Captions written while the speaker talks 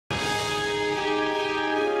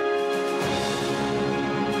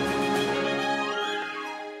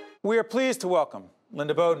We are pleased to welcome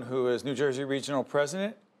Linda Bowden, who is New Jersey Regional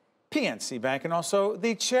President, PNC Bank, and also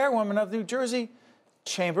the Chairwoman of New Jersey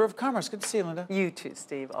Chamber of Commerce. Good to see you, Linda. You too,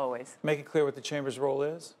 Steve, always. Make it clear what the Chamber's role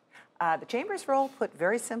is. The Chamber's role, put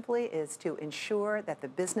very simply, is to ensure that the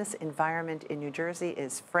business environment in New Jersey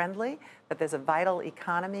is friendly, that there's a vital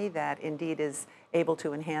economy that indeed is able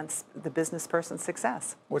to enhance the business person's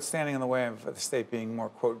success. What's standing in the way of the state being more,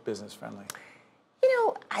 quote, business friendly? You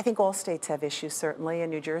know, I think all states have issues, certainly,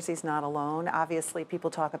 and New Jersey's not alone. Obviously,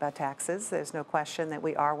 people talk about taxes. There's no question that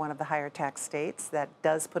we are one of the higher tax states. That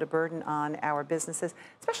does put a burden on our businesses,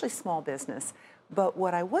 especially small business. But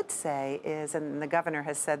what I would say is, and the governor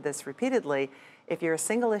has said this repeatedly, if you're a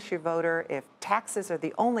single-issue voter, if taxes are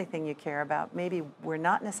the only thing you care about, maybe we're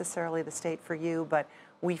not necessarily the state for you, but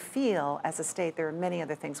we feel as a state there are many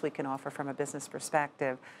other things we can offer from a business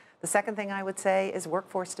perspective. The second thing I would say is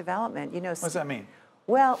workforce development. You know, what does that mean?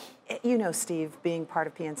 Well, you know, Steve, being part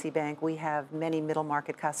of PNC Bank, we have many middle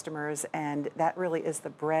market customers, and that really is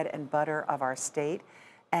the bread and butter of our state.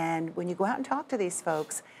 And when you go out and talk to these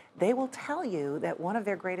folks, they will tell you that one of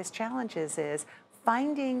their greatest challenges is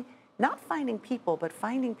not finding people, but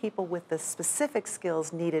finding people with the specific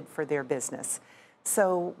skills needed for their business.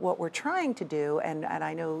 So what we're trying to do, and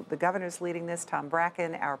I know the governor's leading this, Tom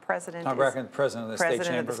Bracken, our president. Tom Bracken, president of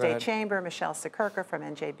the State Chamber. Michelle Sekerka from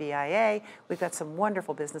NJBIA. We've got some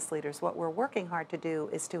wonderful business leaders. What we're working hard to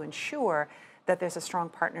do is to ensure that there's a strong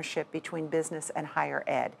partnership between business and higher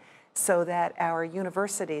ed, so that our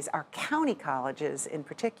universities, our county colleges in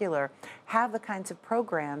particular, have the kinds of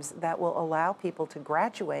programs that will allow people to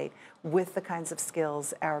graduate with the kinds of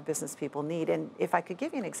skills our business people need. And if I could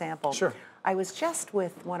give you an example. Sure. I was just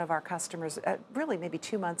with one of our customers, really maybe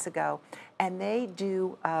 2 months ago, and they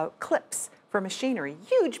do clips for machinery.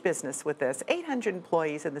 Huge business with this. 800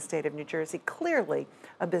 employees in the state of New Jersey. Clearly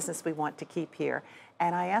a business we want to keep here.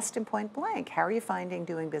 And I asked him point blank, how are you finding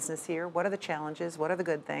doing business here? What are the challenges? What are the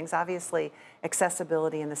good things? Obviously,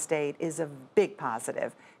 accessibility in the state is a big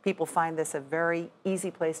positive. People find this a very easy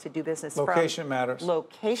place to do business from. Location matters.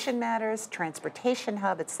 Location matters, transportation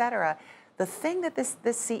hub, et cetera. The thing that this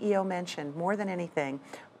CEO mentioned more than anything,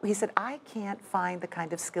 he said, I can't find the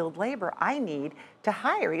kind of skilled labor I need to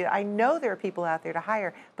hire. I know there are people out there to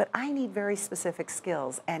hire, but I need very specific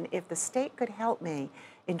skills. And if the state could help me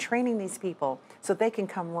in training these people so they can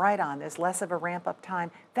come right on, there's less of a ramp-up time,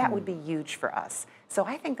 that would be huge for us. So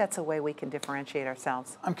I think that's a way we can differentiate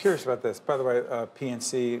ourselves. I'm curious about this. By the way,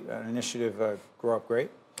 PNC, an initiative, Grow Up Great.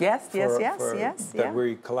 Yes. That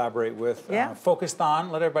we collaborate with. Focused on,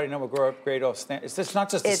 let everybody know what Grow Up Great all stands. It's just not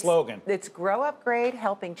just a slogan. It's Grow Up Great,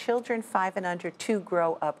 helping children 5 and under to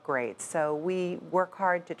grow up great. So we work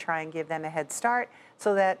hard to try and give them a head start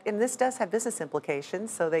so that, and this does have business implications,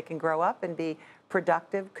 so they can grow up and be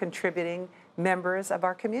productive, contributing members of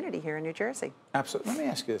our community here in New Jersey. Absolutely. Let me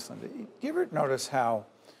ask you this, Linda. Do you ever notice how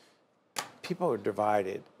people are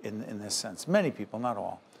divided in this sense? Many people, not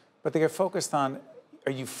all, but they get focused on,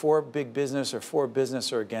 are you for big business or for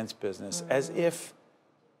business or against business? As if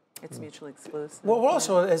it's mutually exclusive. Well,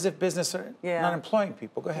 also as if business are not employing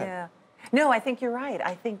people. Go ahead. Yeah. No, I think you're right.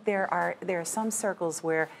 I think there are some circles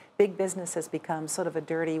where big business has become sort of a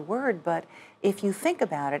dirty word, but if you think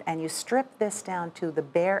about it and you strip this down to the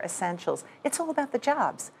bare essentials, it's all about the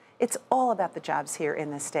jobs. It's all about the jobs here in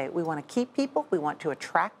this state. We want to keep people. We want to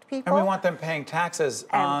attract people. And we want them paying taxes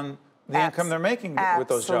on the income they're making with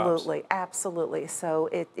those jobs. Absolutely. So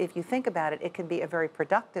if you think about it, it can be a very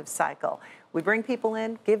productive cycle. We bring people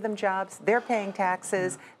in, give them jobs, they're paying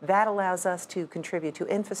taxes. That allows us to contribute to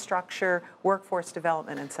infrastructure, workforce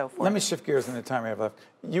development, and so forth. Let me shift gears in the time we have left.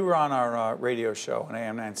 You were on our radio show on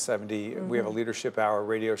AM 970. We have a Leadership Hour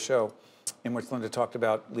radio show in which Linda talked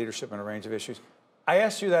about leadership and a range of issues. I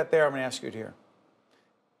asked you that there, I'm going to ask you it here.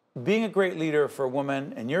 Being a great leader for a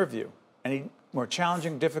woman, in your view, any more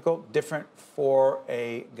challenging, difficult, different for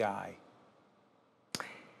a guy?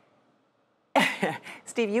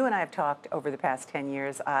 Steve, you and I have talked over the past 10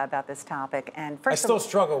 years about this topic, and I still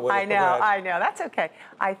struggle with it. I know, that's okay.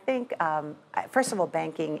 I think, first of all,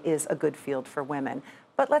 banking is a good field for women.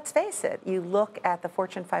 But let's face it, you look at the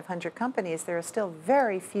Fortune 500 companies, there are still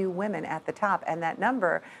very few women at the top. And that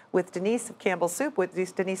number with Denise of Campbell Soup, with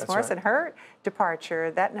Denise Morrison, her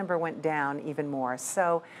departure, that number went down even more.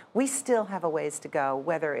 So we still have a ways to go,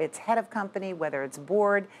 whether it's head of company, whether it's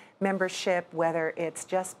board membership, whether it's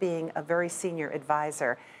just being a very senior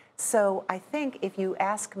advisor. So I think if you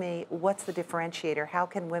ask me what's the differentiator, how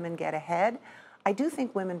can women get ahead? I do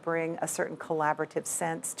think women bring a certain collaborative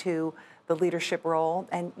sense to the leadership role.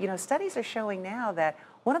 And, you know, studies are showing now that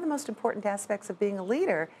one of the most important aspects of being a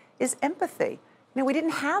leader is empathy. Now, we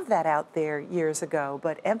didn't have that out there years ago,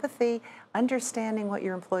 but empathy, understanding what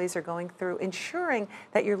your employees are going through, ensuring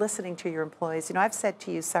that you're listening to your employees. You know, I've said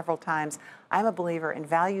to you several times, I'm a believer in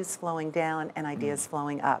values flowing down and ideas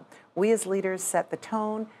flowing up. We as leaders set the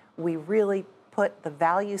tone. We really put the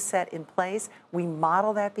value set in place. We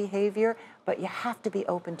model that behavior, but you have to be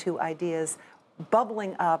open to ideas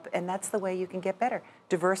bubbling up, and that's the way you can get better.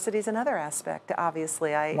 Diversity is another aspect,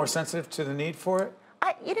 obviously. More sensitive to the need for it?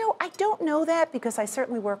 I don't know that, because I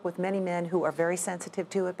certainly work with many men who are very sensitive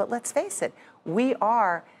to it, but let's face it, we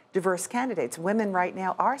are diverse candidates. Women right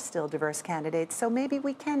now are still diverse candidates, so maybe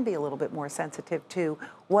we can be a little bit more sensitive to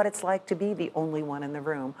what it's like to be the only one in the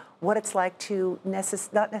room, what it's like to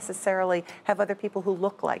not necessarily have other people who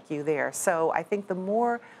look like you there. So I think the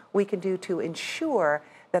more we can do to ensure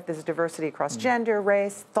that there's diversity across gender,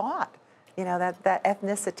 race, thought, you know, that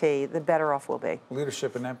ethnicity, the better off we'll be.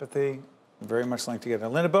 Leadership and empathy, very much linked together.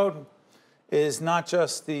 Linda Bowden is not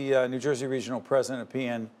just the New Jersey Regional President of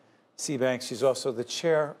PNC Bank, she's also the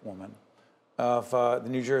chairwoman of the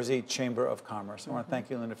New Jersey Chamber of Commerce. I want to thank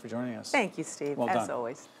you, Linda, for joining us. Thank you, Steve. Well as done.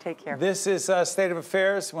 Always. Take care. This is State of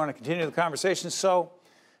Affairs. We want to continue the conversation, so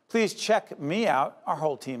please check me out, our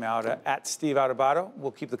whole team out, at Steve Adubato.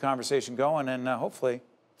 We'll keep the conversation going, and hopefully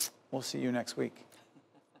we'll see you next week.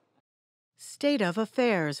 State of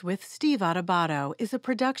Affairs with Steve Adubato is a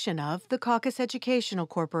production of the Caucus Educational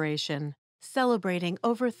Corporation, celebrating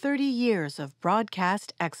over 30 years of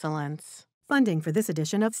broadcast excellence. Funding for this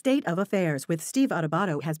edition of State of Affairs with Steve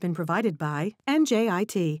Adubato has been provided by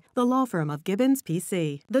NJIT, the law firm of Gibbons,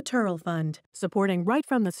 P.C., the Turrell Fund, supporting right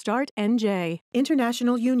from the start NJ,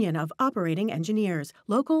 International Union of Operating Engineers,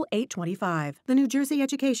 Local 825, the New Jersey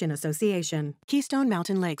Education Association, Keystone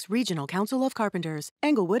Mountain Lakes Regional Council of Carpenters,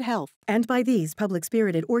 Englewood Health, and by these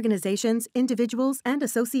public-spirited organizations, individuals, and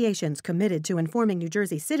associations committed to informing New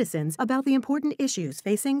Jersey citizens about the important issues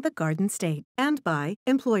facing the Garden State, and by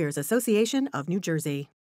Employers Association of New Jersey.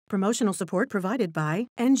 Promotional support provided by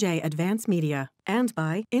NJ Advance Media and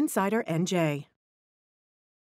by Insider NJ.